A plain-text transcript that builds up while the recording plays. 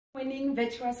Morning,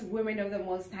 virtuous women of the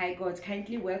Most High God.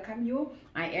 Kindly welcome you.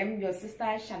 I am your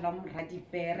sister Shalom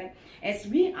Radipere. As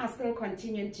we are still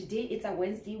continuing today, it's a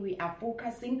Wednesday. We are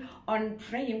focusing on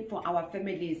praying for our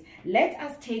families. Let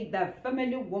us take the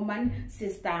family woman,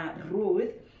 Sister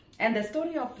Ruth. And the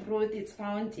story of Ruth is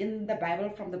found in the Bible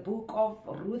from the book of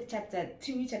Ruth, chapter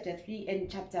 2, chapter 3, and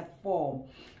chapter 4.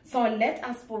 So let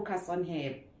us focus on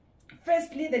her.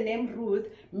 Firstly, the name Ruth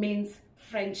means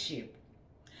friendship.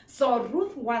 So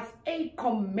Ruth was a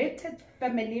committed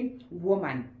family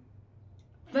woman.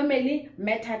 Family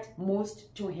mattered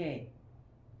most to her.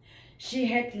 She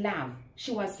had love.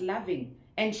 She was loving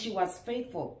and she was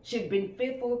faithful. She'd been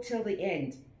faithful till the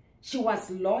end. She was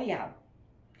loyal.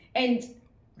 And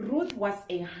Ruth was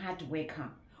a hard worker.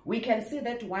 We can see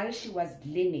that while she was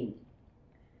gleaning.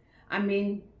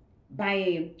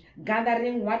 By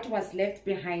gathering what was left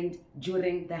behind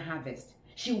during the harvest.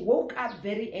 She woke up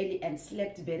very early and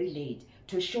slept very late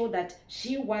to show that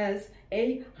she was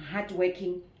a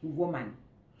hardworking woman.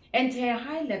 And her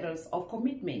high levels of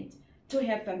commitment to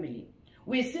her family.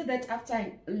 We see that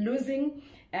after losing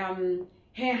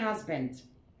her husband,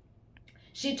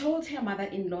 she told her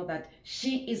mother-in-law that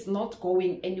she is not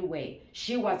going anywhere.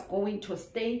 She was going to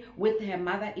stay with her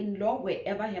mother-in-law.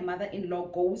 Wherever her mother-in-law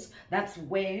goes, that's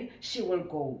where she will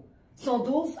go. So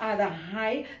those are the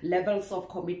high levels of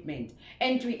commitment.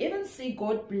 And we even see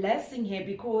God blessing her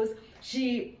because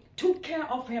she took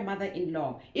care of her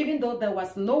mother-in-law, even though there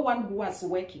was no one who was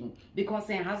working because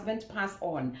her husband passed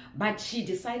on. But she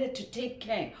decided to take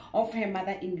care of her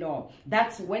mother-in-law.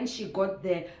 That's when she got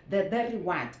the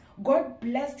reward. God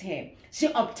blessed her. She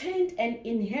obtained an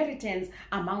inheritance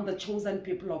among the chosen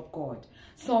people of God.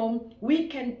 So we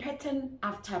can pattern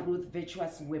after Ruth,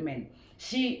 virtuous women.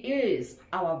 She is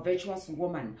our virtuous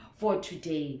woman for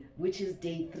today, which is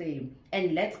day 3.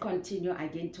 And let's continue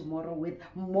again tomorrow with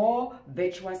more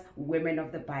virtuous women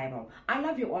of the Bible. I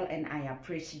love you all and I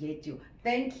appreciate you.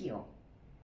 Thank you.